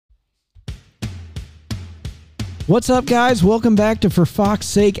What's up, guys? Welcome back to For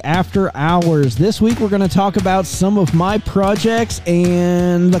Fox's Sake After Hours. This week we're going to talk about some of my projects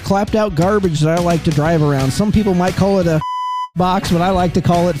and the clapped out garbage that I like to drive around. Some people might call it a box, but I like to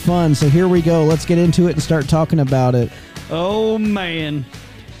call it fun. So here we go. Let's get into it and start talking about it. Oh, man.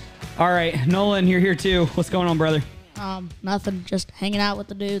 All right, Nolan, you're here too. What's going on, brother? Nothing. Just hanging out with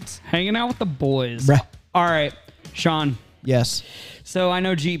the dudes. Hanging out with the boys. Bruh. All right, Sean. Yes. So I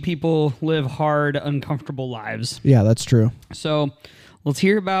know Jeep people live hard, uncomfortable lives. Yeah, that's true. So let's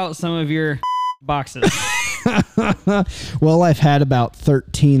hear about some of your boxes. Well, I've had about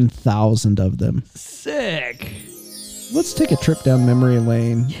 13,000 of them. Sick. Let's take a trip down memory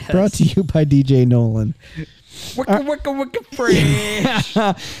lane. Yes. Brought to you by DJ Nolan. Wicka fresh.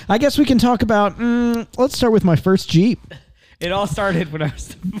 I guess we can talk about, let's start with my first Jeep. It all started when I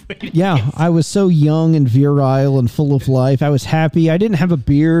was Yeah, I was so young and virile and full of life. I was happy. I didn't have a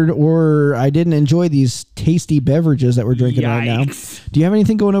beard or I didn't enjoy these tasty beverages that we're drinking right now. Do you have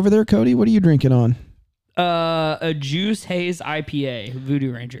anything going over there, Cody? What are you drinking on? A Juice Haze IPA,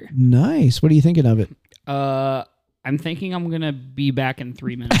 Voodoo Ranger. Nice. What are you thinking of it? I'm thinking I'm going to be back in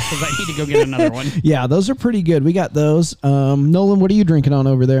 3 minutes because I need to go get another one. Yeah, those are pretty good. We got those. Nolan, what are you drinking on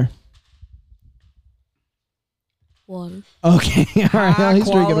over there? Water. Okay. All right. High He's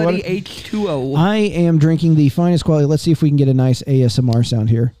drinking water. quality H2O. I am drinking the finest quality. Let's see if we can get a nice ASMR sound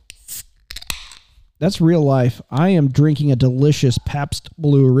here. That's real life. I am drinking a delicious Pabst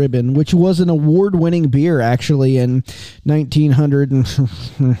Blue Ribbon, which was an award-winning beer, actually, in 1900.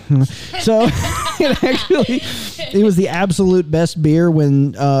 So it was the absolute best beer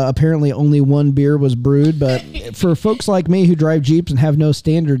when apparently only one beer was brewed. But for folks like me who drive Jeeps and have no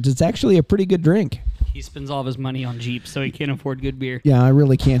standards, it's actually a pretty good drink. He spends all of his money on Jeeps, so he can't afford good beer. Yeah, I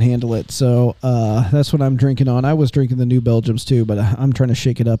really can't handle it. So that's what I'm drinking on. I was drinking the New Belgiums too, but I'm trying to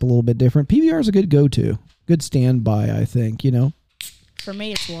shake it up a little bit different. PBR is a good go-to. Good standby, I think, you know. For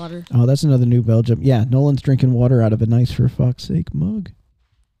me, it's water. Oh, that's another New Belgium. Yeah, Nolan's drinking water out of a nice For Fox's Sake mug.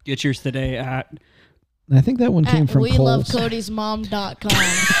 Get yours today at... I think that one came from Kohl's. WeLoveCodysMom.com.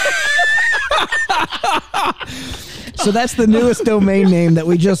 So that's the newest domain name that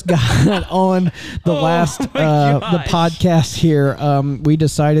we just got on the last the podcast here. We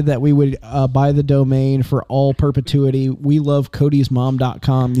decided that we would buy the domain for all perpetuity.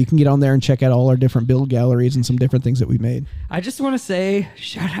 WeLoveCodysMom.com. You can get on there and check out all our different build galleries and some different things that we made. I just want to say,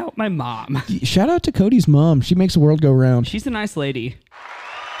 shout out my mom. Shout out to Cody's mom. She makes the world go round. She's a nice lady.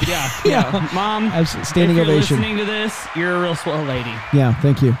 Yeah. Mom, standing if you're ovation. listening to this, you're a real swell lady. Yeah,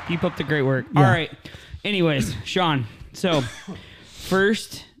 thank you. Keep up the great work. Yeah. All right. Anyways, Sean, so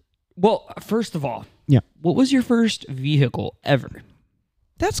first of all, yeah, what was your first vehicle ever?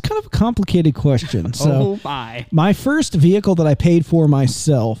 That's kind of a complicated question. So my first vehicle that I paid for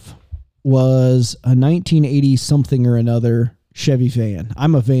myself was a 1980 something or another Chevy van.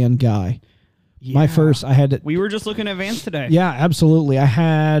 I'm a van guy. Yeah. My first, I had... We were just looking at vans today. Yeah, absolutely. I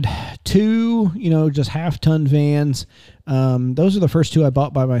had two, just half-ton vans. Those are the first two I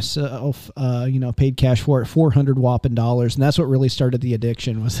bought by myself, paid cash for it, $400 whopping dollars. And that's what really started the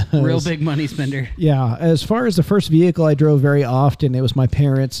addiction. Was real big money spender. Yeah. As far as the first vehicle I drove very often, it was my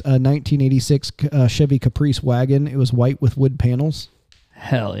parents' 1986 Chevy Caprice wagon. It was white with wood panels.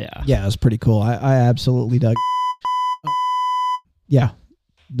 Hell yeah. Yeah, it was pretty cool. I absolutely dug it. Yeah.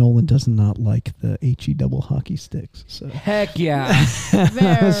 Nolan does not like the HE double hockey sticks. So. Heck yeah.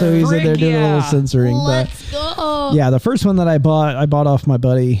 So he's in there doing a little censoring. Let's go. Yeah, the first one that I bought off my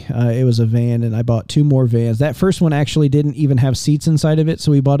buddy. It was a van, and I bought two more vans. That first one actually didn't even have seats inside of it,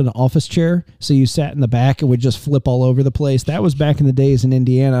 so we bought an office chair. So you sat in the back and would just flip all over the place. That was back in the days in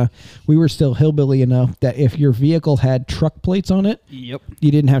Indiana. We were still hillbilly enough that if your vehicle had truck plates on it, yep,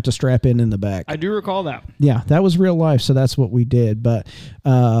 you didn't have to strap in the back. I do recall that. Yeah, that was real life, so that's what we did. But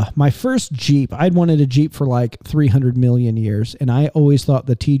my first Jeep, I'd wanted a Jeep for like 300 million years, and I always thought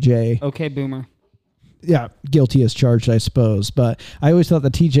the TJ... Okay, boomer. Yeah, guilty as charged, I suppose. But I always thought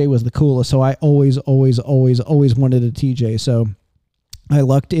the TJ was the coolest, so I always wanted a TJ. So I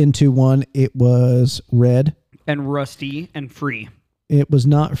lucked into one. It was red. And rusty and free. It was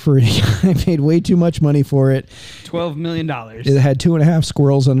not free. I paid way too much money for it. $12 million. It had 2.5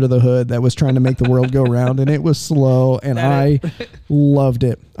 squirrels under the hood that was trying to make the world go round, and it was slow, and I loved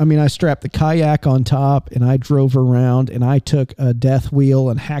it. I mean, I strapped the kayak on top, and I drove around, and I took a death wheel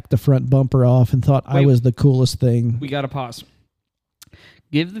and hacked the front bumper off and thought I was the coolest thing. We got to pause.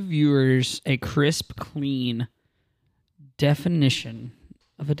 Give the viewers a crisp, clean definition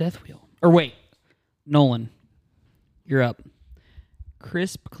of a death wheel. Or wait, Nolan, you're up.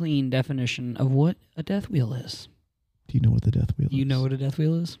 Crisp, clean definition of what a death wheel is. Do you know what the death wheel is? You know what a death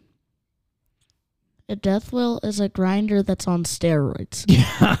wheel is? A death wheel is a grinder that's on steroids.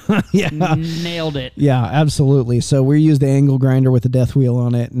 Yeah. Nailed it. Yeah, absolutely. So we use the angle grinder with the death wheel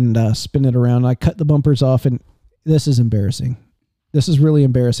on it and spin it around. I cut the bumpers off, and this is embarrassing. This is really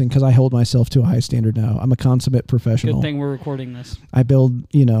embarrassing because I hold myself to a high standard now. I'm a consummate professional. Good thing we're recording this. I build,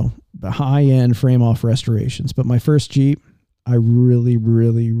 high-end frame-off restorations. But my first Jeep, I really,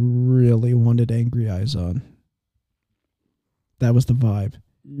 really, really wanted angry eyes on. That was the vibe.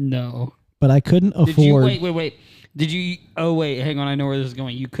 No. But I couldn't afford... Wait. Did you... Oh, wait. Hang on. I know where this is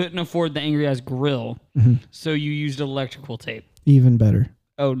going. You couldn't afford the Angry Eyes grill, so you used electrical tape. Even better.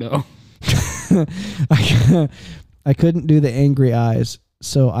 Oh, no. I couldn't do the angry eyes,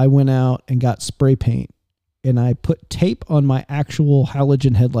 so I went out and got spray paint, and I put tape on my actual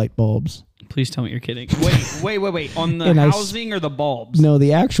halogen headlight bulbs. Please tell me you're kidding. Wait. On the And housing or the bulbs? No,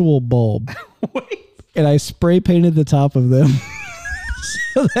 the actual bulb. Wait. And I spray painted the top of them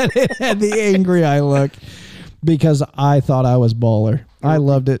so that it had the angry eye look because I thought I was baller. I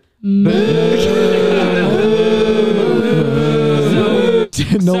loved it.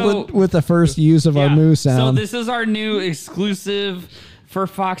 Nolan with the first use of our moo sound. So this is our new exclusive For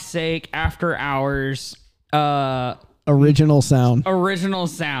Fox's Sake After Hours original sound. Original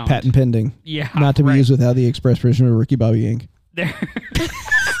sound. Patent pending. Yeah. Not to be used without the express permission of Ricky Bobby Inc.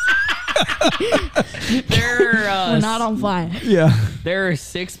 We're not on fire. Yeah. There are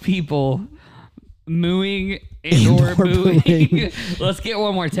 6 people mooing and/or booing. Let's get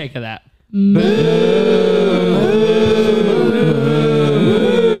one more take of that.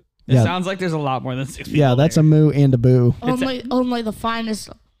 It sounds like there's a lot more than 6 people. Yeah, that's a moo and a boo. Only the finest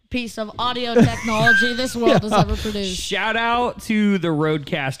piece of audio technology this world has ever produced. Shout out to the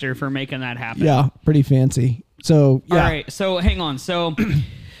Roadcaster for making that happen. Yeah, pretty fancy. So, yeah. All right, so hang on. So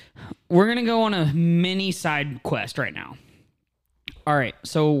we're going to go on a mini side quest right now. All right,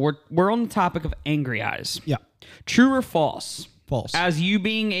 so we're on the topic of angry eyes. Yeah. True or false? False. As you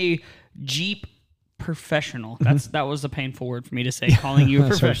being a Jeep professional, that was a painful word for me to say, calling you a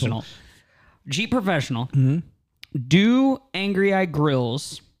professional. Jeep professional. Do angry eye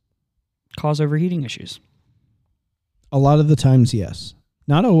grills cause overheating issues? A lot of the times, yes.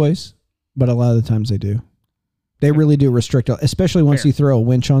 Not always, but a lot of the times they do. They really do restrict, especially once you throw a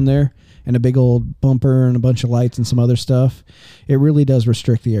winch on there and a big old bumper and a bunch of lights and some other stuff. It really does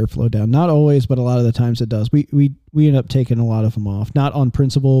restrict the airflow down. Not always, but a lot of the times it does. We end up taking a lot of them off, not on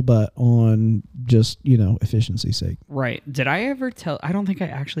principle, but on just, efficiency's sake. Right. Did I ever tell? I don't think I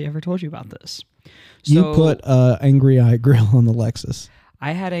actually ever told you about this. You put angry eye grill on the Lexus.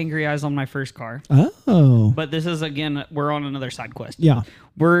 I had angry eyes on my first car. Oh. But this is, again, we're on another side quest. Yeah.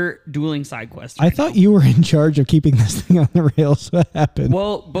 We're dueling side quests. I thought you were in charge of keeping this thing on the rails. What happened?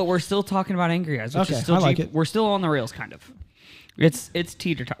 Well, but we're still talking about angry eyes, which is still I like Jeep. it. We're still on the rails, kind of. It's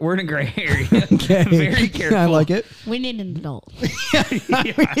teeter-totter. We're in a gray area. Okay. Very careful. I like it. We need an adult. We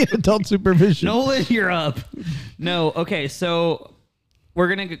need adult supervision. Nolan, you're up. No, okay, so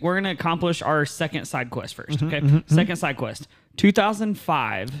we're gonna accomplish our second side quest first. Second side quest.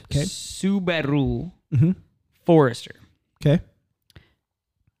 2005 Subaru Forester. Okay.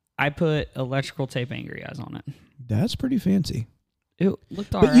 I put electrical tape angry eyes on it. That's pretty fancy. It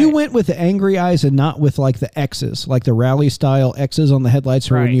looked all But you went with the angry eyes and not with like the X's, like the rally style X's on the headlights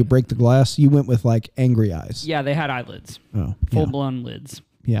for when you break the glass. You went with like angry eyes. Yeah, they had eyelids. Oh, Full blown lids.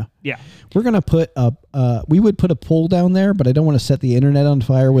 Yeah. Yeah. We're going to put we would put a pole down there, but I don't want to set the internet on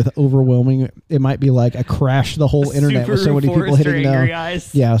fire with overwhelming. It might be like a crash the whole internet with so many people hitting angry no.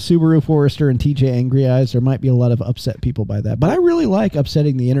 eyes. Yeah, Subaru Forester and TJ Angry Eyes. There might be a lot of upset people by that, but I really like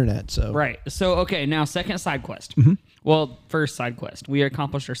upsetting the internet. So Right. So, okay, now second side quest. Well, first side quest. We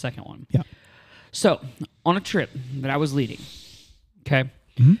accomplished our second one. Yeah. So, on a trip that I was leading,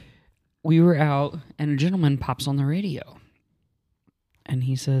 we were out, and a gentleman pops on the radio. And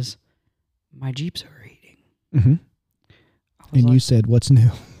he says, my Jeep's overheating. And you said, what's new?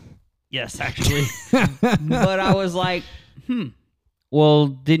 Yes, actually. But I was like, well,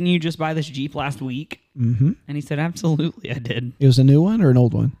 didn't you just buy this Jeep last week? And he said, absolutely, I did. It was a new one or an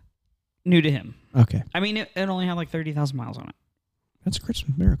old one? New to him. Okay. I mean, it only had like 30,000 miles on it. That's a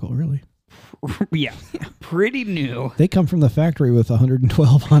Christmas miracle, really. Yeah. Pretty new. They come from the factory with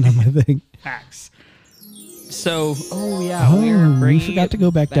 112 on them, I think. Facts. So, we forgot to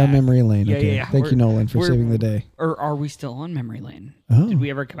go back down memory lane. Yeah, okay. yeah. Thank you, Nolan, for saving the day. Or are we still on memory lane? Oh. Did we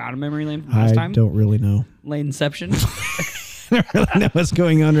ever come out of memory lane from last time? I don't really know. Laneception? I don't really know what's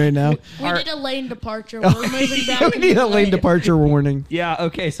going on right now. We need a lane departure. We're moving back. We need a lane departure warning. Yeah,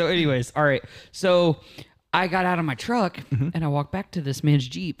 okay. So anyways, all right. So I got out of my truck and I walked back to this man's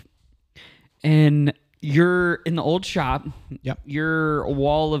Jeep. And you're in the old shop. Yep. Your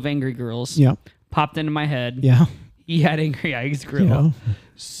wall of angry girls. Yep. popped into my head. Yeah. He had Angry Ike's grill. Yeah.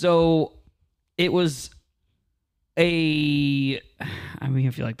 So it was I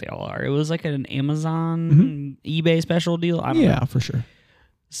feel like they all are. It was like an Amazon eBay special deal. I don't know. For sure.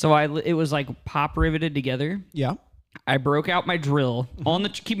 So it was like pop riveted together. Yeah. I broke out my drill on the.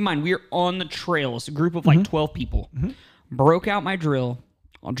 Keep in mind, we are on the trail. It's a group of like 12 people. Broke out my drill.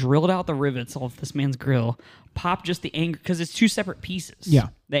 I drilled out the rivets off this man's grill. Popped just the angry because it's two separate pieces. Yeah.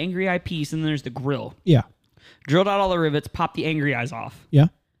 The Angry Eye piece and then there's the grill. Yeah. Drilled out all the rivets. Popped the Angry Eyes off. Yeah.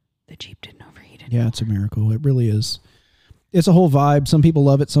 The Jeep didn't overheat it. Yeah, it's a miracle. It really is. It's a whole vibe. Some people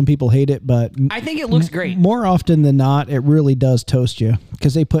love it. Some people hate it. But I think it looks great. More often than not, it really does toast you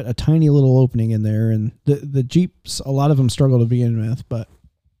because they put a tiny little opening in there. And the Jeeps, a lot of them struggle to begin with. But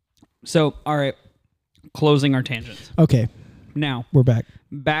So, all right. Closing our tangents. okay, Now, we're back.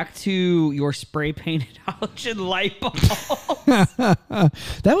 back to your spray painted halogen light bulb.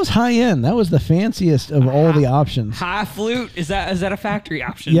 That was high end. That was the fanciest of all the options. High flute. Is that a factory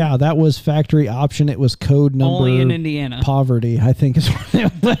option? Yeah, that was factory option. It was code number Only in Indiana. poverty, I think is what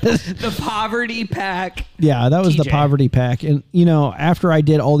it was. The poverty pack. Yeah, that was the TJ. poverty pack. And, you know, after I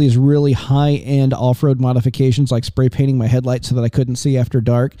did all these really high-end off-road modifications, like spray painting my headlights so that I couldn't see after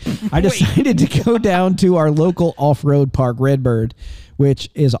dark, I decided to go down to our local off-road park, Redbird, which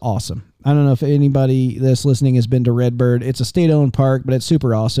is awesome. I don't know if anybody that's listening has been to Redbird. It's a state-owned park, but it's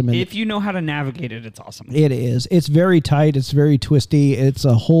super awesome. And If you know how to navigate it, it's awesome. it is. It's very tight. It's very twisty. It's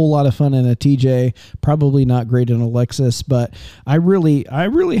a whole lot of fun in a TJ. Probably not great in a Lexus, but I really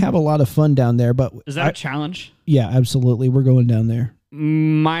have a lot of fun down there. But Is that a challenge? Yeah, absolutely. We're going down there.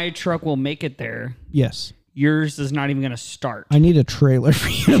 My truck will make it there. Yes. Yours is not even going to start. I need a trailer for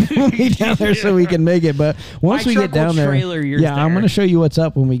you to pull me down there so we can make it. But once we get down there, trailer yours yeah, I'm there. going to show you what's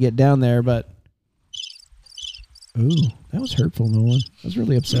up when we get down there. But ooh, that was hurtful, Nolan. That was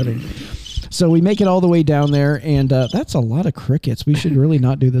really upsetting. So we make it all the way down there, and that's a lot of crickets. We should really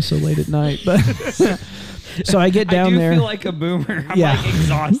not do this so late at night. But so I get down there. I feel like a boomer. I'm Yeah. like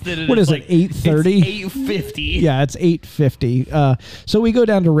exhausted. And What it's is it, like, 8:30? It's 8:50. Yeah, it's 8:50. So we go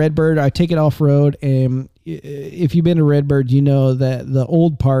down to Redbird. I take it off road, and if you've been to Redbird, you know that the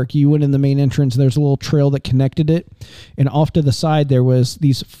old park, you went in the main entrance, there's a little trail that connected it, and off to the side there was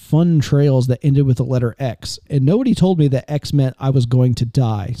these fun trails that ended with the letter X, and nobody told me that X meant I was going to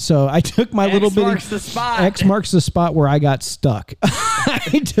die. So I took my little bit. Marks the spot. X marks the spot where I got stuck.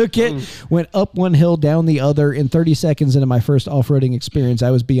 I took it, went up one hill, down the other. In 30 seconds into my first off-roading experience,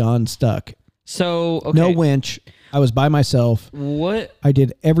 I was beyond stuck. So, okay. No winch. I was by myself. What? I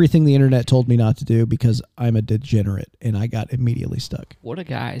did everything the internet told me not to do because I'm a degenerate, and I got immediately stuck. What a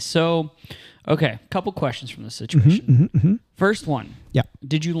guy. So, okay, couple questions from this situation. First one. Yeah.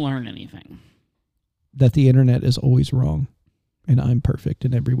 Did you learn anything? That the internet is always wrong, and I'm perfect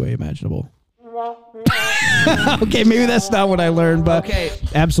in every way imaginable. Okay, maybe that's not what I learned, but Okay.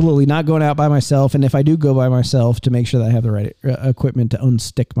 absolutely not going out by myself. And if I do go by myself, to make sure that I have the right equipment to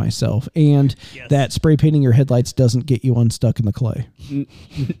unstick myself, and Yes. that spray painting your headlights doesn't get you unstuck in the clay.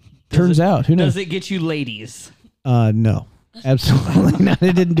 Turns out, who knows? Does it get you ladies? No, absolutely not.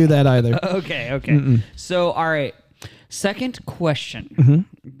 It didn't do that either. Okay. So, all right. Second question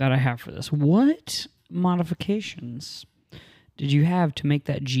that I have for this. What modifications did you have to make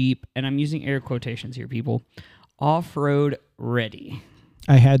that Jeep, and I'm using air quotations here, people, off-road ready?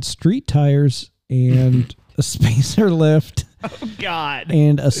 I had street tires and a spacer lift. Oh, God.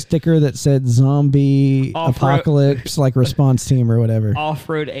 And a sticker that said zombie Off-road- apocalypse, like response team or whatever.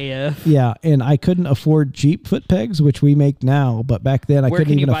 Off-road AF. Yeah, and I couldn't afford Jeep foot pegs, which we make now, but back then I Where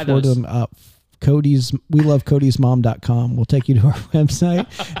couldn't can you even buy afford those? them. We love Cody'sMom.com. We'll take you to our website.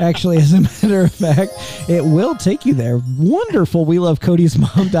 Actually, as a matter of fact, it will take you there. Wonderful. We love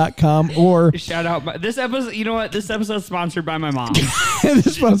Cody'sMom.com, or Shout out. This episode, you know what? This episode is sponsored by my mom. the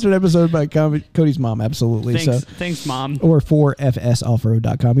sponsored episode by Cody's Mom. Absolutely. Thanks, Mom. Or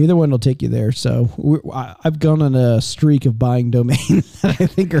 4fsoffroad.com. Either one will take you there. So I've gone on a streak of buying domains that I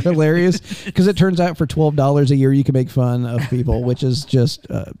think are hilarious, because it turns out for $12 a year you can make fun of people, which is just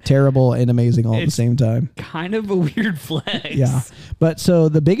terrible and amazing all at the It's same time. Kind of a weird flex. Yeah. But so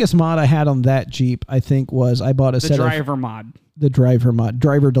the biggest mod I had on that Jeep, I think, was I bought a The set of driver mod. the driver mod.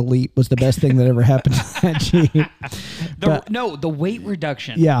 Driver delete was the best thing that ever happened to that Jeep. The weight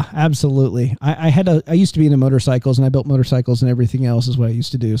reduction. Yeah, absolutely. I used to be into motorcycles, and I built motorcycles and everything else is what I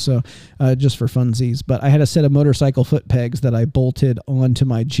used to do. So just for funsies, but I had a set of motorcycle foot pegs that I bolted onto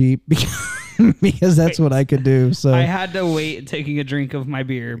my Jeep because that's what I could do. So I had to wait taking a drink of my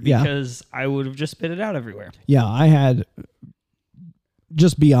beer because I would have just spit it out everywhere. yeah, I had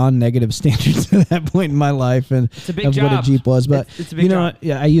just beyond negative standards at that point in my life and It's a big of what a job. Jeep was. But It's a big job.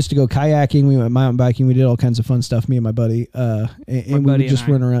 Yeah, I used to go kayaking. We went mountain biking. We did all kinds of fun stuff. Me and my buddy, and we buddy would just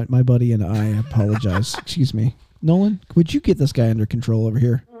and I. run around. My buddy and I apologize. Excuse me, Nolan. Would you get this guy under control over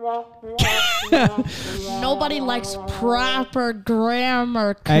here? Nobody likes proper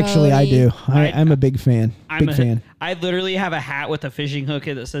grammar. Actually, I Cody. do. I'm a big fan. Big fan. I literally have a hat with a fishing hook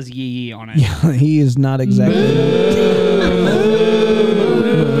that says yee yee on it. Yeah, he is not exactly.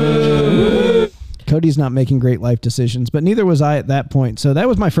 Cody's not making great life decisions, but neither was I at that point. So that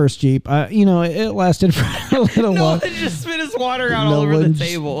was my first Jeep. It lasted for a little while. Nolan just spit his water out all over the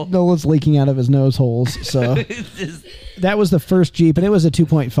table. Nolan's leaking out of his nose holes. So It's just- that was the first Jeep, and it was a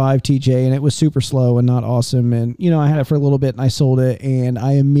 2.5 TJ, and it was super slow and not awesome. And, I had it for a little bit, and I sold it, and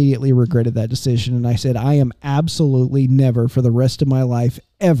I immediately regretted that decision. And I said, I am absolutely never, for the rest of my life,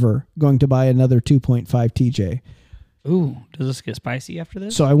 ever going to buy another 2.5 TJ. Ooh, does this get spicy after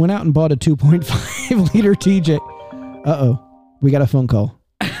this? So I went out and bought a 2.5 liter TJ. Uh-oh. We got a phone call.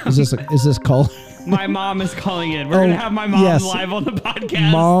 Is this call? My mom is calling in. We're going to have my mom yes. live on the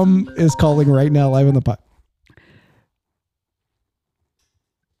podcast. Mom is calling right now live on the pod.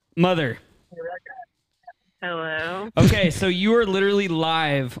 Mother. Hello. Okay, so you are literally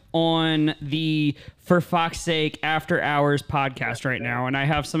live on the For Fox's Sake After Hours podcast right now, and I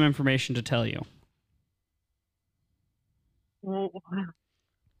have some information to tell you.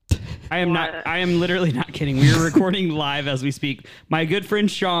 I am literally not kidding. We are recording live as we speak. My good friend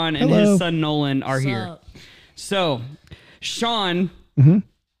Sean and Hello. his son Nolan are here. Sup? So, Sean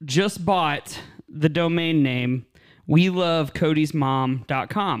just bought the domain name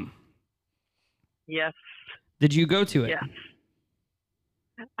welovecodysmom.com. Yes. Did you go to it? Yes.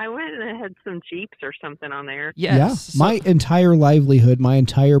 I went and had some Jeeps or something on there. Yes. Yeah. So- My entire livelihood, my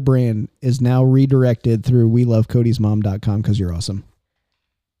entire brand is now redirected through welovecodysmom.com because you're awesome.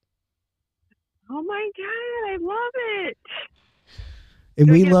 Oh my God, I love it. And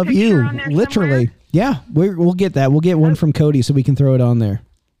Do I we get a love picture you. on there Literally. somewhere? Yeah. We'll get that. We'll get one from Cody so we can throw it on there.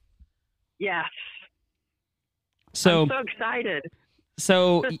 Yes. So, I'm so excited.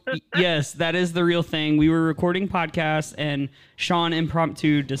 Yes, that is the real thing. We were recording podcasts, and Sean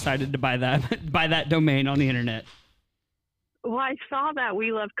impromptu decided to buy that domain on the internet. Well, I saw that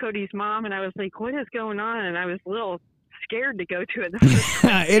We Love Cody's Mom, and I was like, what is going on? And I was a little scared to go to it.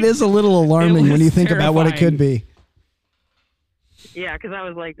 It is a little alarming when was you think about what it could be. Yeah, because I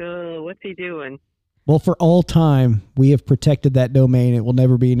was like, oh, what's he doing? Well, for all time, we have protected that domain. It will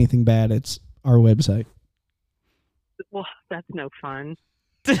never be anything bad. It's our website. Well, that's no fun.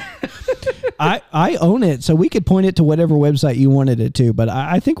 I own it, so we could point it to whatever website you wanted it to, but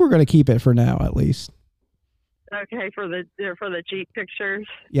I think we're going to keep it for now, at least. Okay, for the Jeep pictures.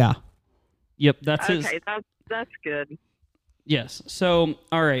 Yeah. Yep, that's his. Okay, that's good. Yes. So,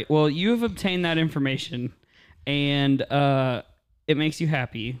 all right. Well, you have obtained that information, and it makes you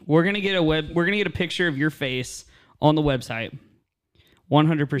happy. We're gonna get a picture of your face on the website,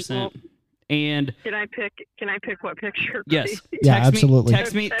 100%. And Can I pick what picture? yes, please? Yeah, absolutely.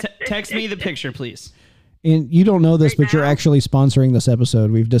 Text me the picture, please. And you don't know this, Right but you're now? actually sponsoring this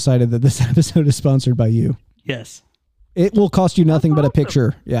episode. We've decided that this episode is sponsored by you. Yes. It will cost you nothing but a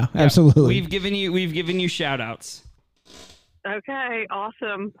picture. Yeah, Yeah, absolutely. We've given you shout outs. Okay,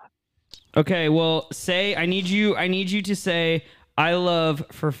 awesome. Okay, well, I need you to say I love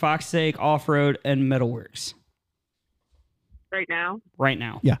For Fox's Sake Off-Road and Metalworks Right now, right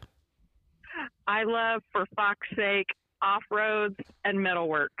now. Yeah. I love For Fox's Sake Off-Roads and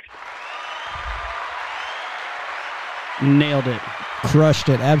Metalworks. Nailed it. Crushed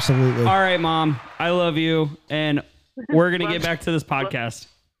it. Absolutely. All right, Mom. I love you, and we're going to get back to this podcast.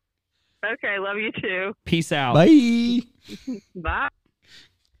 Okay, love you too. Peace out. Bye. Bye.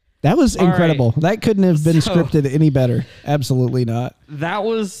 That was All incredible. That couldn't have been So- scripted any better. Absolutely not. That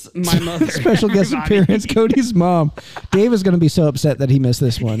was my mother. Special guest everybody. appearance, Cody's mom. Dave is going to be so upset that he missed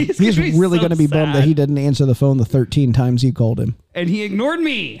this one. He's He's gonna be really so going to be bummed that sad. he didn't answer the phone the 13 times you called him. And he ignored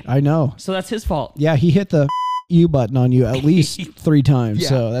me. I know. So that's his fault. Yeah, he hit the you button on you at least 3 times. Yeah.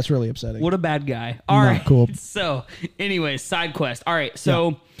 So that's really upsetting. What a bad guy. All Not right. cool. So, anyways, side quest. All right.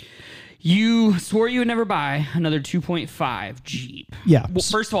 So, you swore you would never buy another 2.5 Jeep. Yeah. Well,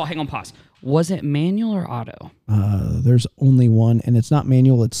 first of all, hang on, pause. Was it manual or auto? There's only one, and it's not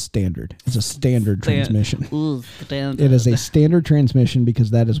manual, it's standard. It's a standard transmission. It is a standard transmission because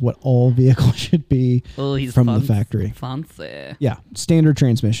that is what all vehicles should be from the factory. Fancy. Yeah, standard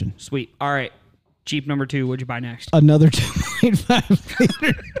transmission. Sweet. All right. Jeep number 2. What'd you buy next? Another 2.5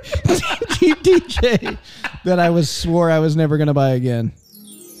 liter Jeep DJ that I swore I was never going to buy again.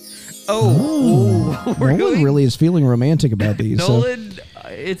 We're Nolan really is feeling romantic about these. Nolan,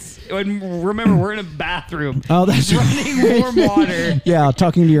 remember, we're in a bathroom. Oh, that's running warm water. Yeah,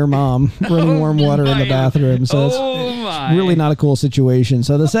 talking to your mom, running warm water in the bathroom. So it's really not a cool situation.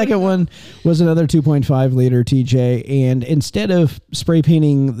 So the second one was another 2.5 liter TJ, and instead of spray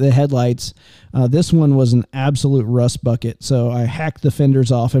painting the headlights, this one was an absolute rust bucket. So I hacked the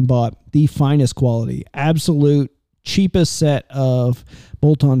fenders off and bought the finest quality, absolute cheapest set of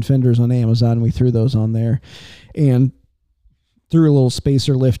bolt-on fenders on Amazon. We threw those on there and threw a little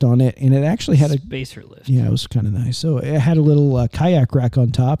spacer lift on it, and it actually had a spacer lift. Yeah, it was kind of nice. So it had a little kayak rack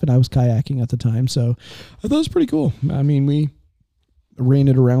on top, and I was kayaking at the time, so I thought it was pretty cool. I mean, we ran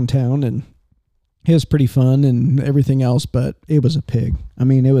it around town, and it was pretty fun and everything else, but it was a pig. I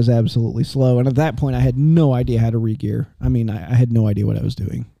mean, it was absolutely slow, and at that point, I had no idea how to re-gear. I mean, I had no idea what I was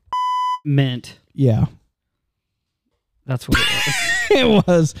doing. Mint. Yeah. That's what it was. It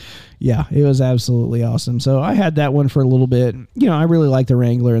was. Yeah, it was absolutely awesome. So I had that one for a little bit. You know, I really like the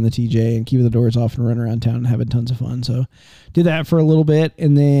Wrangler and the TJ and keeping the doors off and running around town and having tons of fun. So did that for a little bit,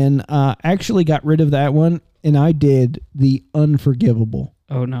 and then actually got rid of that one, and I did the unforgivable.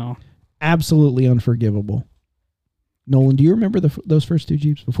 Oh, no. Absolutely unforgivable. Nolan, do you remember those first two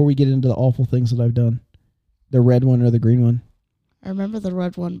Jeeps before we get into the awful things that I've done? The red one or the green one? I remember the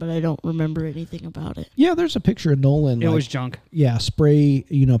red one, but I don't remember anything about it. Yeah, there's a picture of Nolan. It was junk. Yeah, spray,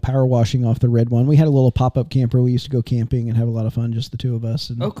 power washing off the red one. We had a little pop-up camper. We used to go camping and have a lot of fun, just the two of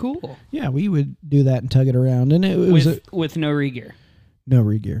us. And Cool. yeah, we would do that and tug it around. And it was with no re-gear. No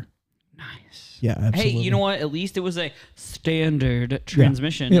re-gear. Nice. Yeah, absolutely. Hey, you know what? At least it was a standard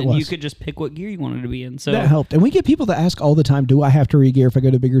transmission. it was. You could just pick what gear you wanted to be in. So that helped. And we get people that ask all the time, do I have to re-gear if I go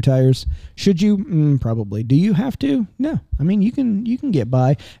to bigger tires? Should you? Probably. Do you have to? No. I mean, you can get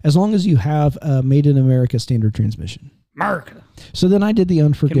by as long as you have a Made in America standard transmission. America. So then I did the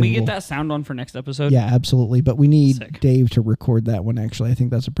unforgivable. Can we get that sound on for next episode? Yeah, absolutely. But we need Sick. Dave to record that one, actually. I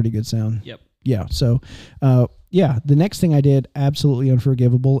think that's a pretty good sound. Yep. Yeah. So, the next thing I did, absolutely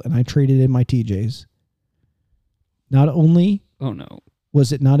unforgivable, and I traded in my TJs. Not only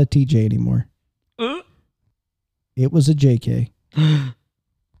was it not a TJ anymore, it was a JK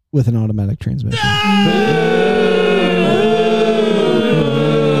with an automatic transmission.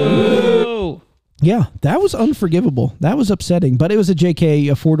 Yeah, that was unforgivable. That was upsetting, but it was a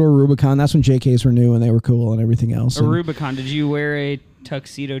JK, a four-door Rubicon. That's when JKs were new and they were cool and everything else. A Rubicon. Did you wear a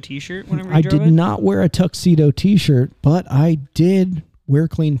tuxedo T-shirt whenever you drove I did not wear a tuxedo T-shirt, but I did wear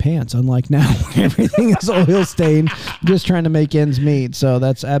clean pants, unlike now. Everything is oil stained, just trying to make ends meet. So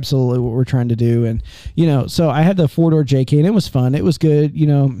that's absolutely what we're trying to do. And, so I had the four-door JK, and it was fun. It was good.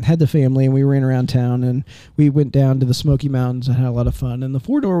 Had the family, and we ran around town, and we went down to the Smoky Mountains and had a lot of fun. And the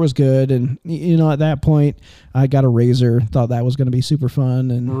four-door was good. And, at that point, I got a Razor, thought that was going to be super fun.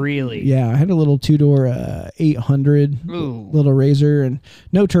 And really? Yeah, I had a little two-door 800 little Razor, and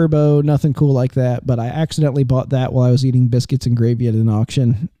no turbo, nothing cool like that. But I accidentally bought that while I was eating biscuits and gravy at an auction.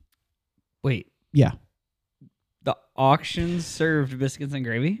 Wait. Yeah. The auction served biscuits and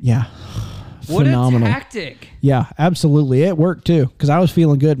gravy? Yeah. What Phenomenal. a tactic. Yeah, absolutely. It worked too, because I was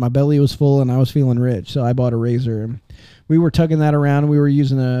feeling good. My belly was full and I was feeling rich. So I bought a Razor, and we were tugging that around. We were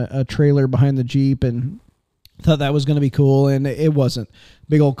using a trailer behind the Jeep and thought that was going to be cool. And it wasn't.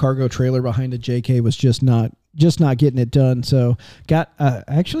 Big old cargo trailer behind a JK was just not getting it done. So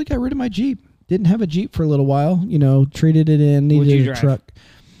actually got rid of my Jeep. Didn't have a Jeep for a little while, traded it in, needed a truck.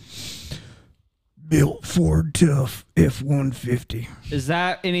 Built Ford Tough F-150. Is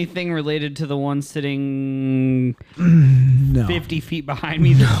that anything related to the one sitting No. 50 feet behind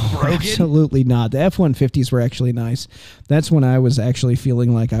me that's broken? Absolutely not. The F-150s were actually nice. That's when I was actually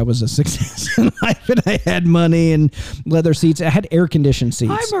feeling like I was a success in life, and I had money and leather seats. I had air-conditioned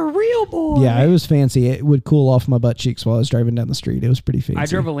seats. I'm a real boy. Yeah, it was fancy. It would cool off my butt cheeks while I was driving down the street. It was pretty fancy. I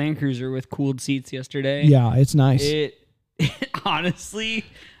drove a Land Cruiser with cooled seats yesterday. Yeah, it's nice. It honestly...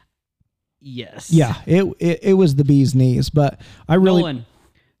 Yes. Yeah, it was the bee's knees, but I really... Nolan,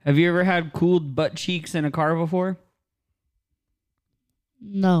 have you ever had cooled butt cheeks in a car before?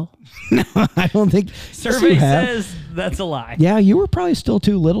 No. No, I don't think... Survey says that's a lie. Yeah, you were probably still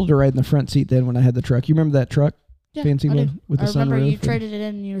too little to ride in the front seat then when I had the truck. You remember that truck? Yeah, Fancy I one do. with the sunroof? I remember you traded it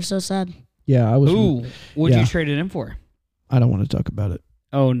in and you were so sad. Yeah, I was... Ooh, what'd yeah. you trade it in for? I don't want to talk about it.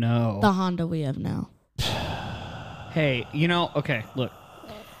 Oh, no. The Honda we have now. Hey, okay, look.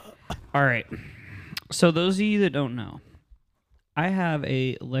 All right. So those of you that don't know, I have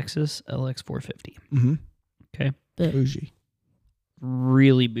a Lexus LX 450. Mm-hmm. Okay. Bougie.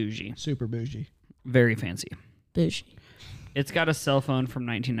 Really bougie. Super bougie. Very fancy. Bougie. It's got a cell phone from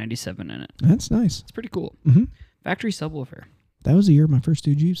 1997 in it. That's nice. It's pretty cool. Mm-hmm. Factory subwoofer. That was the year of my first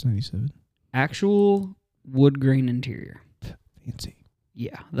two Jeeps, 97. Actual wood grain interior. Fancy.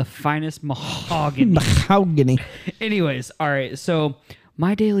 Yeah, the finest mahogany. Mahogany. Anyways, all right. So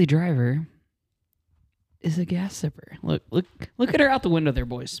my daily driver is a gas sipper. Look at her out the window there,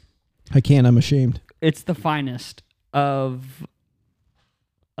 boys. I can't. I'm ashamed. It's the finest of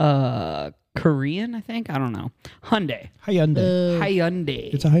Korean, I think. I don't know. Hyundai.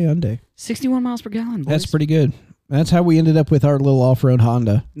 Hyundai. It's a Hyundai. 61 miles per gallon, boys. That's pretty good. That's how we ended up with our little off-road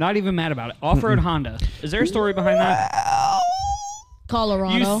Honda. Not even mad about it. Off-road Honda. Is there a story behind that?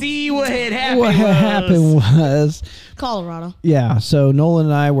 Colorado. You see what had happened What happened was... Colorado. Yeah, so Nolan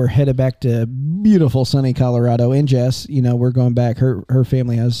and I were headed back to beautiful sunny Colorado. And Jess, we're going back. Her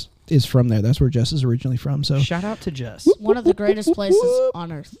family is from there. That's where Jess is originally from. So shout out to Jess. One of the greatest places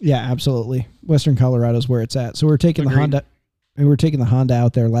on earth. Yeah, absolutely. Western Colorado is where it's at. So we're taking Agreed. the Honda. We were taking the Honda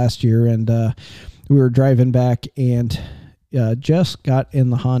out there last year, and we were driving back, and Jess got in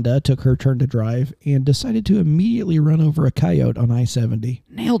the Honda, took her turn to drive, and decided to immediately run over a coyote on I-70.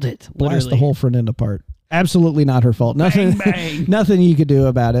 Nailed it. Blast Literally. the whole front end apart. Absolutely not her fault. Nothing, bang. nothing you could do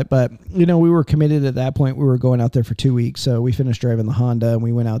about it. But, we were committed at that point. We were going out there for 2 weeks. So we finished driving the Honda, and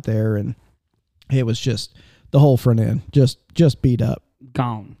we went out there, and it was just the whole front end just beat up.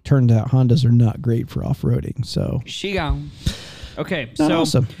 Gone. Turned out Hondas are not great for off-roading. So She gone. Okay. not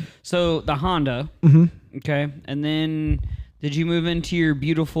awesome. So the Honda. Mm-hmm. Okay. And then did you move into your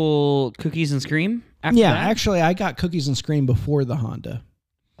beautiful Cookies and Scream after Yeah, that? actually, I got Cookies and Scream before the Honda.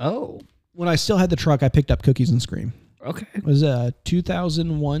 Oh. When I still had the truck, I picked up Cookies and Scream. Okay. It was a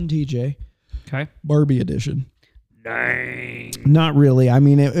 2001 TJ Okay. Barbie edition. Dang. Not really. I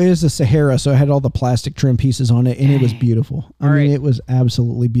mean, it is a Sahara, so it had all the plastic trim pieces on it, and it was beautiful. I All mean, right. it was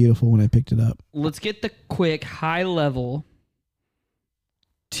absolutely beautiful when I picked it up. Let's get the quick high level.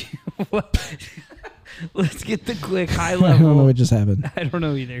 Let's get the quick high I don't know level. what just happened. I don't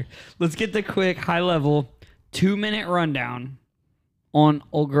know either. Let's get the quick high level 2-minute rundown on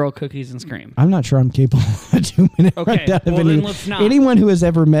Old Girl Cookies and Scream. I'm not sure I'm capable of a 2-minute Okay, rundown of well, then anything. let's not. Anyone who has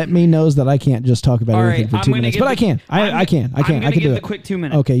ever met me knows that I can't just talk about All everything right, for I'm 2 gonna minutes. give But I the- can. I can. I can give do the it. quick 2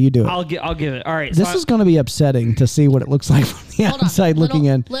 minutes. Okay, you do it. I'll give it. All right. This is going to be upsetting to see what it looks like from the Hold on. outside looking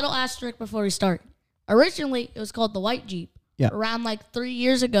in. Little asterisk before we start. Originally, it was called the White Jeep. Yeah. Around like 3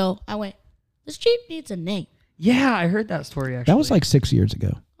 years ago, I went, this Jeep needs a name. Yeah, I heard that story actually. That was like 6 years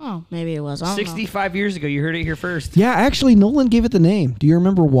ago. Oh, maybe it was. I don't know. 65 years ago. You heard it here first. Yeah, actually, Nolan gave it the name. Do you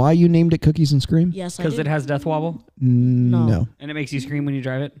remember why you named it Cookies and Scream? Yes, I Because do. it has death wobble No, and it makes you scream when you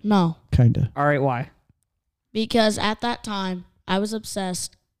drive it. No, kind of. All right, why? because at that time, I was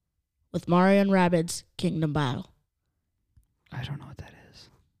obsessed with Mario and Rabbids Kingdom Battle. I don't know what that is.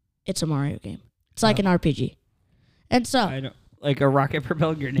 It's a Mario game. It's like an RPG. And so, I don't like a rocket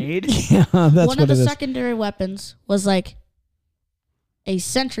propelled grenade. Yeah, that's one what of the it is. secondary weapons was like a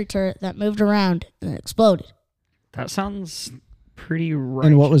sentry turret that moved around and exploded. That sounds pretty right.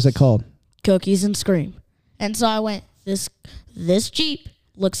 And what was it called? Cookies and Scream. And so I went, this Jeep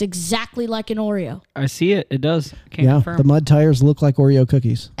looks exactly like an Oreo. I see it. It does. Can't Yeah, confirm. the mud tires look like Oreo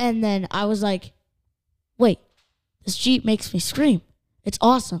cookies. And then I was like, wait, this Jeep makes me scream. It's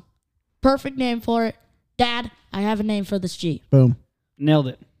awesome. Perfect name for it. Dad, I have a name for this Jeep. Boom. Nailed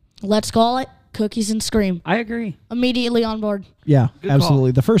it. Let's call it Cookies and Scream. I agree. Immediately on board. Yeah, Good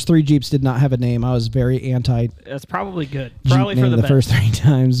absolutely. The first 3 Jeeps did not have a name. I was very anti That's probably good. Jeep Probably for name the the best. first 3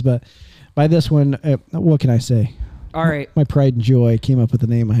 times, but by this one, what can I say? All right. My pride and joy came up with the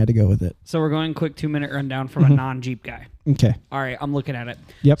name. I had to go with it. So we're going quick 2-minute rundown from a non-Jeep guy. Okay. All right. I'm looking at it.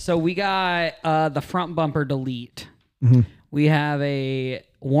 Yep. So we got the front bumper delete. Mhm. We have a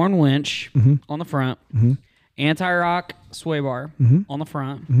worn winch on the front. Anti-rock sway bar on the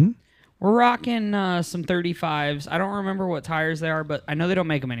front. We're rocking some 35s. I don't remember what tires they are, but I know they don't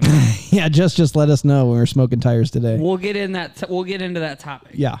make them anymore. Yeah, just let us know when we're smoking tires today. We'll get in that. We'll get into that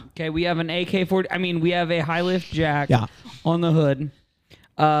topic. Yeah. Okay. We have an AK-40. I mean, we have a high lift jack. Yeah. On the hood.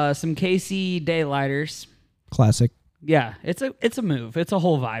 Some KC daylighters. Classic. Yeah. It's a move. It's a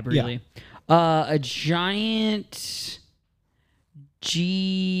whole vibe, really. A giant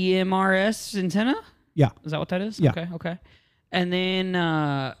GMRS antenna. Yeah. Is that what that is? Yeah. Okay. And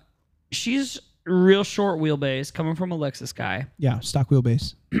then she's real short wheelbase coming from a Lexus guy. Yeah. Stock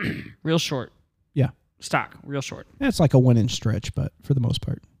wheelbase. Real short. Yeah. Stock. Real short. It's like a 1-inch stretch, but for the most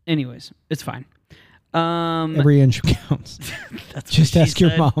part, Anyways, it's fine. every inch counts. That's Just what she ask your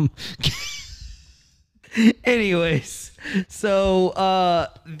said. mom. Anyways, so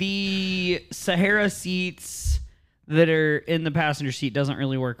the Sahara seats that are in the passenger seat doesn't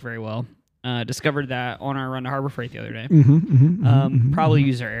really work very well. Discovered that on our run to Harbor Freight the other day. Probably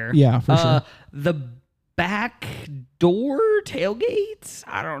user error. Yeah, for sure. The back door tailgates.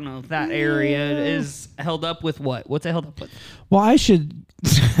 I don't know if that area is held up with what. What's it held up with? Well, I should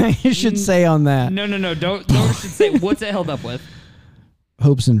say on that. No. Don't should say what's it held up with.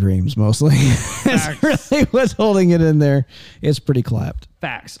 Hopes and dreams, mostly. That's really what's holding it in there. It's pretty clapped.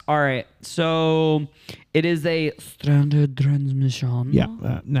 Facts. All right. So it is a standard transmission.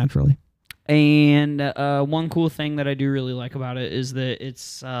 Yeah, naturally. And one cool thing that I do really like about it is that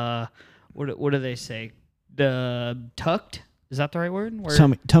it's what do they say? The tucked. Is that the right word? Where,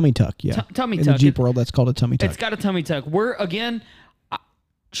 tummy tuck. Yeah. Tummy in tuck. In the Jeep world, that's called a tummy tuck. It's got a tummy tuck. We're again,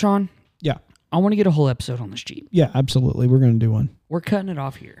 Sean. Yeah. I want to get a whole episode on this Jeep. Yeah, absolutely. We're going to do one. We're cutting it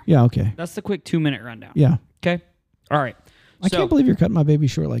off here. Yeah. Okay. That's the quick 2-minute rundown. Yeah. Okay. All right. I can't believe you're cutting my baby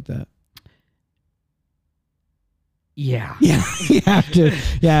short like that. Yeah. Yeah, you have to.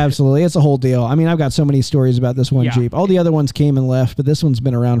 Yeah, absolutely. It's a whole deal. I mean, I've got so many stories about this one Jeep. All the other ones came and left, but this one's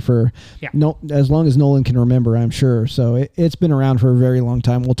been around for as long as Nolan can remember, I'm sure. So it's been around for a very long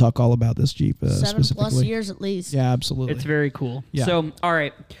time. We'll talk all about this Jeep 7+ years at least. Yeah, absolutely. It's very cool. Yeah. So, all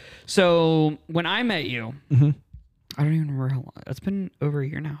right. So when I met you, I don't even remember how long. It's been over a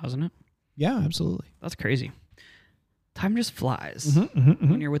year now, hasn't it? Yeah, absolutely. That's crazy. Time just flies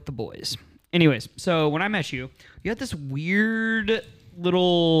when you're with the boys. Anyways, so when I met you, you had this weird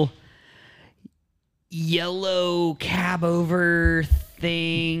little yellow cab over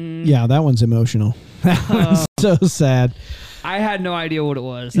thing. Yeah, that one's emotional. That one's so sad. I had no idea what it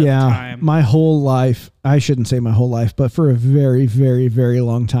was at the time. My whole life, I shouldn't say my whole life, but for a very, very, very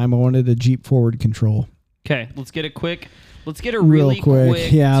long time, I wanted a Jeep forward control. Okay, let's get it quick. Let's get a really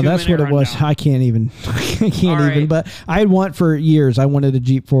quick. Yeah, that's what it was. I can't even. But I want for years. I wanted a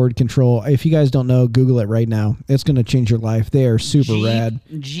Jeep forward control. If you guys don't know, Google it right now. It's going to change your life. They are super rad.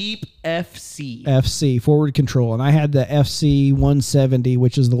 Jeep FC. FC forward control, and I had the FC 170,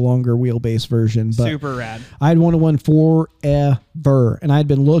 which is the longer wheelbase version. But super rad. I'd wanted one forever, and I'd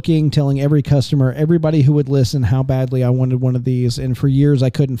been looking, telling every customer, everybody who would listen, how badly I wanted one of these. And for years,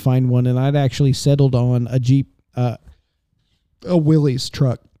 I couldn't find one, and I'd actually settled on a Jeep. A Willys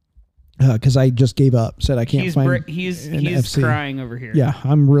truck because I just gave up. Said I can't find. He's FC. crying over here. Yeah,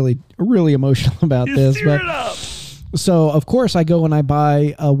 I'm really emotional about this. But so of course I go and I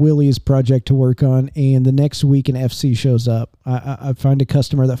buy a Willys project to work on, and the next week an FC shows up. I find a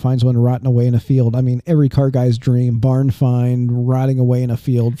customer that finds one rotting away in a field. I mean, every car guy's dream: barn find, rotting away in a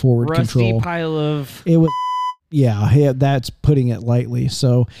field, forward control. Rusty pile of. It was. Yeah, that's putting it lightly.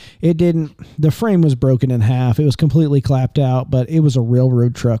 So it didn't, the frame was broken in half. It was completely clapped out, but it was a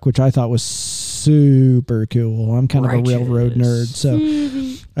railroad truck, which I thought was super cool. I'm kind of a railroad nerd. So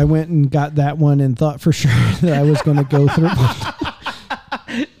I went and got that one and thought for sure that I was going to go through.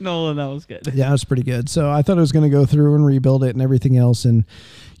 Nolan, that was good. Yeah, it was pretty good. So I thought I was going to go through and rebuild it and everything else. And,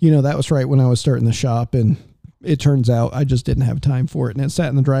 that was right when I was starting the shop, and it turns out I just didn't have time for it, and it sat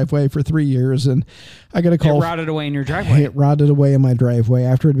in the driveway for 3 years, and I got a call. It rotted away in your driveway. It rotted away in my driveway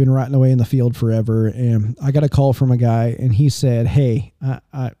after it had been rotting away in the field forever, and I got a call from a guy, and he said, "Hey,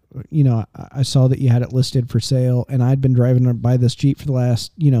 I saw that you had it listed for sale, and I'd been driving by this Jeep for the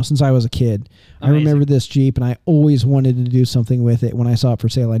last, since I was a kid. Amazing. I remember this Jeep, and I always wanted to do something with it. When I saw it for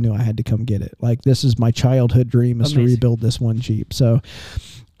sale, I knew I had to come get it. Like, this is my childhood dream, is to rebuild this one Jeep." So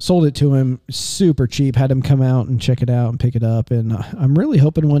sold it to him super cheap, had him come out and check it out and pick it up. And I'm really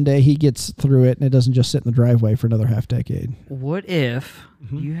hoping one day he gets through it and it doesn't just sit in the driveway for another half decade. What if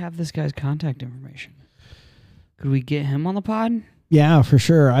you have this guy's contact information? Could we get him on the pod? Yeah, for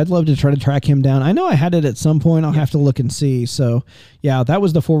sure. I'd love to try to track him down. I know I had it at some point. I'll have to look and see. So yeah, that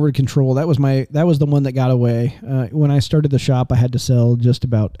was the forward control. That was the one that got away. When I started the shop, I had to sell just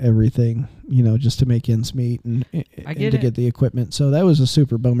about everything, just to make ends meet and to get the equipment. So that was a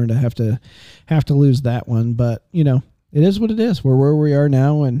super bummer to have to lose that one. But it is what it is. We're where we are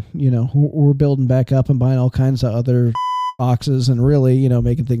now, and we're building back up and buying all kinds of other boxes and really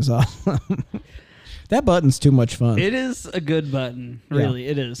making things awesome. That button's too much fun. It is a good button. Really,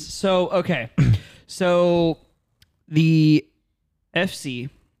 it is. So, okay. So, the FC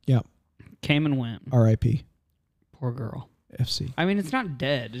came and went. R.I.P. Poor girl. FC. I mean, it's not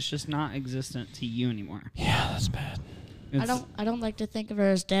dead. It's just not existent to you anymore. Yeah, that's bad. I don't like to think of her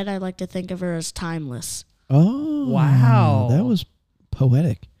as dead. I like to think of her as timeless. Oh. Wow. That was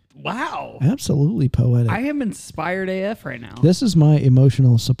poetic. Wow. Absolutely poetic. I am inspired AF right now. This is my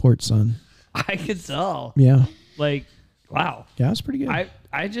emotional support son. I could tell. Yeah. Like, wow. Yeah, that's pretty good.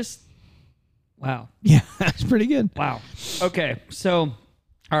 I just, wow. Yeah, that's pretty good. Wow. Okay. So,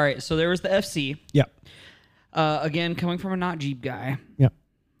 all right. So there was the FC. Yep. Again, coming from a not Jeep guy. Yep.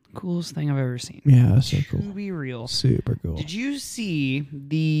 Coolest thing I've ever seen. Yeah, that's so cool. To be real. Super cool. Did you see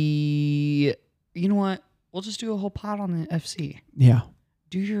the you know what? We'll just do a whole pod on the FC. Yeah.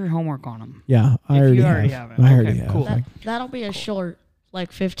 Do your homework on them. Yeah. I If already you already have. have it. I already Okay, have. cool. That'll be a short,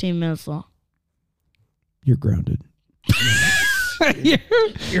 like 15 minutes long. You're grounded.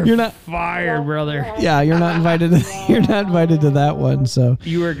 You're not fired, brother. Yeah, you're not invited. You're not invited to that one. So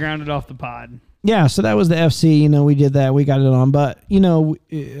You were grounded off the pod. yeah, so that was the FC. You know, we did that. We got it on, but you know,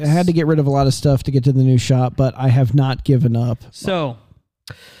 I had to get rid of a lot of stuff to get to the new shop. But I have not given up. So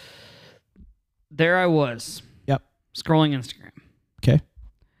there I was. Yep. Scrolling Instagram. Okay.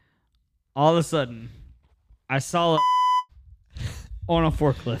 All of a sudden, I saw on a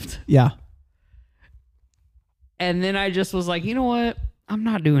forklift. Yeah. And then I just was like, you know what? I'm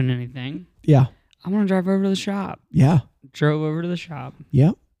not doing anything. Yeah. I'm going to drive over to the shop. Yeah. Drove over to the shop.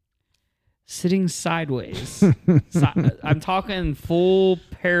 Yep. Sitting sideways. I'm talking full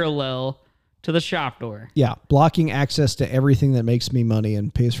parallel to the shop door. Yeah. Blocking access to everything that makes me money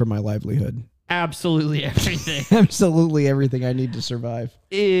and pays for my livelihood. Absolutely everything. Absolutely everything I need to survive.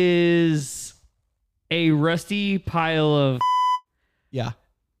 Is a rusty pile of Yeah.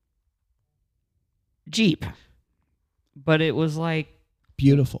 Jeep. But it was like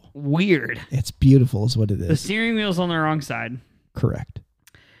Beautiful. weird. It's beautiful is what it The is. steering wheel's on the wrong side. Correct.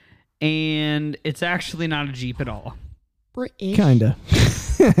 And it's actually not a Jeep at all. British. Kinda.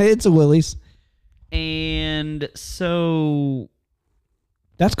 It's a Willys. And so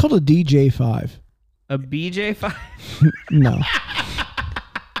That's called a DJ5. a BJ5. No.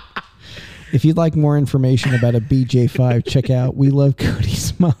 If you'd like more information about a BJ5, check out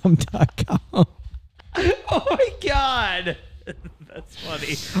welovecodysmom.com. Oh my God. That's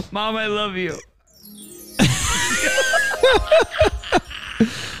funny. Mom, I love you.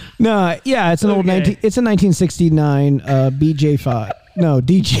 No, yeah, it's an old Okay. it's a 1969 BJ5. No,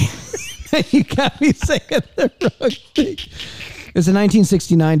 DJ. You got me saying the wrong thing. It's a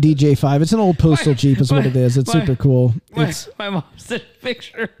 1969 DJ5. It's an old postal Jeep is what it is. It's super cool. My mom sent a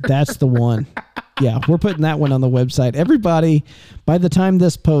picture. That's the one. Yeah, we're putting that one on the website. Everybody, by the time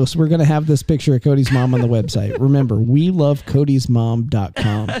this posts, we're going to have this picture of Cody's mom on the website. Remember,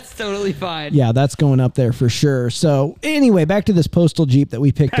 welovecodysmom.com. That's totally fine. Yeah, that's going up there for sure. So anyway, back to this postal Jeep that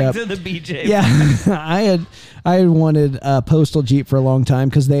we picked Back up. to the BJ. Yeah, I had wanted a postal Jeep for a long time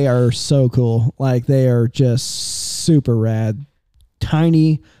because they are so cool. Like they are just super rad,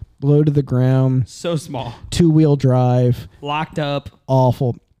 tiny, low to the ground, So small. 2-wheel drive, Locked up.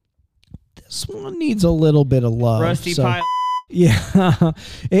 awful. This one needs a little bit of love. Rusty so- pile. Yeah,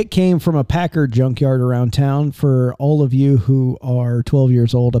 it came from a Packard junkyard around town. For all of you who are 12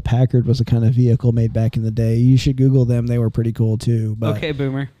 years old, a Packard was a kind of vehicle made back in the day. You should Google them. They were pretty cool too. But Okay,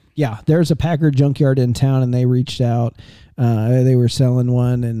 boomer. yeah, there's a Packard junkyard in town, and they reached out. They were selling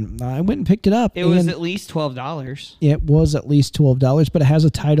one, and I went and picked it up. It was and at least $12. it was at least $12, but it has a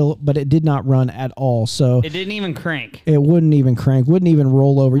title, but it did not run at all. So It didn't even crank. it wouldn't even crank, wouldn't even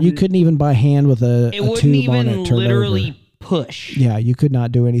roll over. You couldn't even by hand with a It wouldn't tube on even it turn literally over. push. Yeah, you could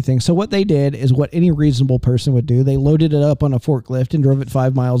not do anything. So what they did is what any reasonable person would do. They loaded it up on a forklift and drove it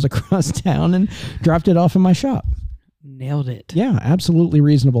 5 miles across town and dropped it off in my shop. Nailed it. Yeah, absolutely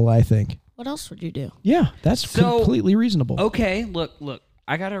reasonable, I think. What else would you do? Yeah, that's So- completely reasonable. Okay, look.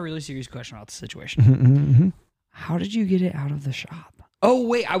 I got a really serious question about the situation. Mm-hmm. How did you get it out of the shop? Oh,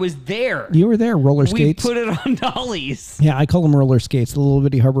 wait, I was there. You were there, roller We skates. put it on dollies. Yeah, I call them roller skates, the little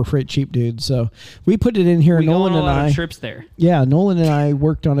bitty Harbor Freight cheap dudes. So we put it in here. We go Nolan on a and lot I. of trips there. Yeah, Nolan and I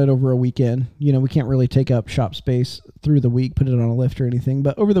worked on it over a weekend. You know, we can't really take up shop space through the week, put it on a lift or anything.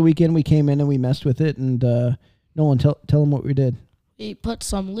 But over the weekend, we came in and we messed with it. And Nolan, tell them what we did. We put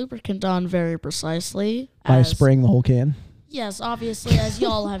some lubricant on very precisely. By spraying the whole can. Yes, obviously, as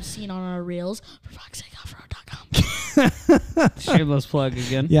y'all have seen on our reels. For fuck's sake, offroad.com. Shameless plug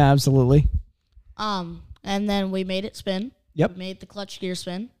again. Yeah, absolutely. And then we made it spin. Yep. We made the clutch gear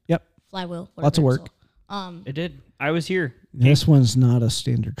spin. Yep. Flywheel. Lots of whatever work. it's called. It did. I was here. This one's not a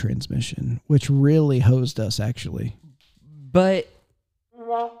standard transmission, which really hosed us, actually. But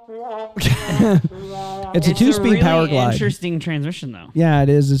It's a 2-speed really power glide. Interesting transmission, though. Yeah, it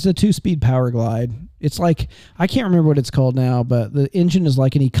is. It's a 2-speed power glide. It's like, I can't remember what it's called now, but the engine is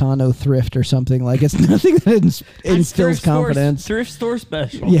like an Econo Thrift or something. Like, it's nothing that instills confidence. Thrift store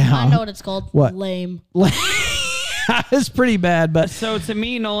special. Yeah. I know what it's called. What? Lame. It's pretty bad, but So to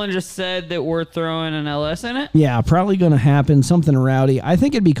me, Nolan just said that we're throwing an LS in it. yeah, probably going to happen. Something rowdy. I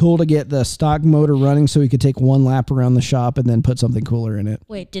think it'd be cool to get the stock motor running so we could take one lap around the shop and then put something cooler in it.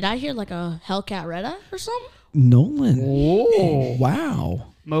 Wait, did I hear like a Hellcat Red Eye or something? Nolan. Whoa. Wow.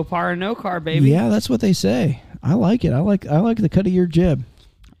 Mopar, no car, baby. Yeah, that's what they say. I like it. I like the cut of your jib.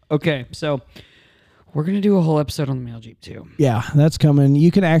 Okay, so We're going to do a whole episode on the male Jeep too. Yeah, that's coming.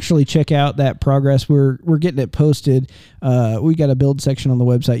 You can actually check out that progress. We're getting it posted. We got a build section on the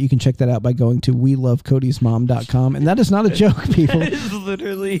website. You can check that out by going to welovecodysmom.com. And that is not a joke, people. It's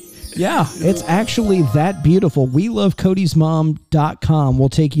literally. Yeah, it's actually that beautiful. welovecodysmom.com will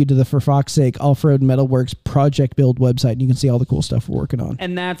take you to the For Fox's Sake Off-Road Metalworks project build website, and you can see all the cool stuff we're working on.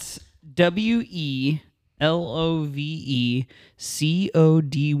 And that's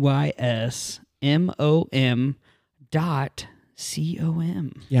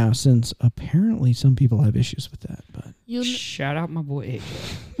WELOVECODYSMOM.com. Yeah, since apparently some people have issues with that, but Shout out my boy AJ.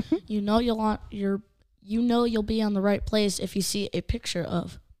 You'll be on the right place if you see a picture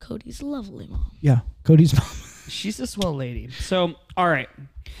of Cody's lovely mom. yeah, Cody's mom. She's a swell lady. So, all right.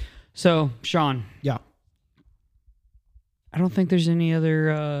 So, Sean. Yeah. I don't think there's any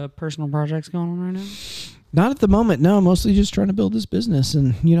other personal projects going on right now. Not at the moment. No, mostly just trying to build this business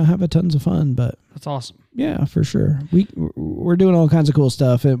and, have a tons of fun. But that's awesome. Yeah, for sure. We're doing all kinds of cool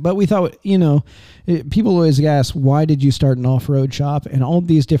stuff. But we thought, people always ask, why did you start an off-road shop? And all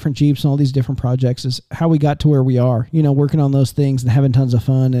these different Jeeps and all these different projects is how we got to where we are, working on those things and having tons of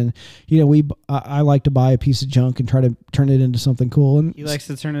fun. And, I like to buy a piece of junk and try to turn it into something cool. And he likes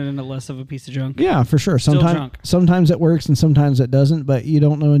to turn it into less of a piece of junk. Yeah, for sure. Sometimes it works and sometimes it doesn't, but you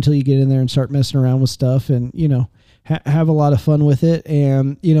don't know until you get in there and start messing around with stuff and, have a lot of fun with it.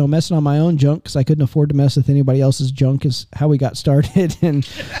 And, messing on my own junk because I couldn't afford to mess with anybody else's junk is how we got started. And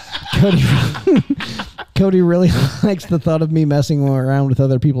Cody really likes the thought of me messing around with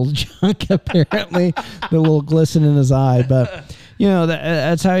other people's junk, apparently. The little glisten in his eye. But,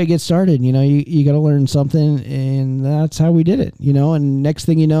 that's how you get started. You got to learn something, and that's how we did it, And next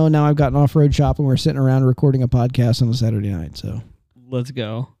thing you know, now I've got an off-road shop, and we're sitting around recording a podcast on a Saturday night. So let's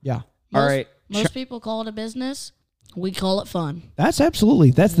go. Yeah. All right. Most people call it a business. We call it fun. That's the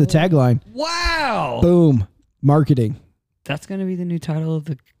tagline. Wow. Boom. Marketing. That's going to be the new title of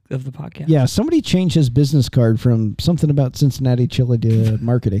the podcast. Yeah, somebody changed his business card from something about Cincinnati chili to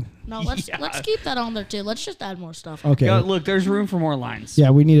marketing. No, let's keep that on there too. Let's just add more stuff. Okay. Look, there's room for more lines. Yeah,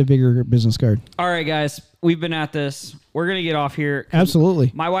 we need a bigger business card. All right, guys. We've been at this. We're going to get off here.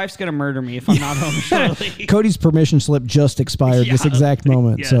 Absolutely. My wife's going to murder me if I'm not home shortly. Cody's permission slip just expired this exact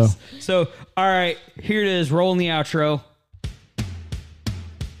moment. Yes. So, all right. Here it is. Rolling the outro.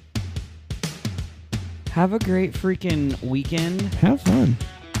 Have a great freaking weekend. Have fun.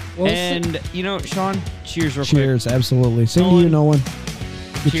 And, Sean, cheers real quick. Cheers, absolutely. Same to you, Nolan.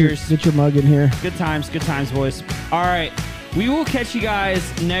 Cheers. Get your mug in here. Good times, boys. All right. We will catch you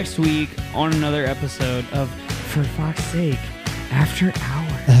guys next week on another episode of For Fox's Sake After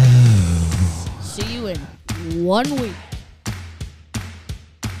Hours. See you in 1 week.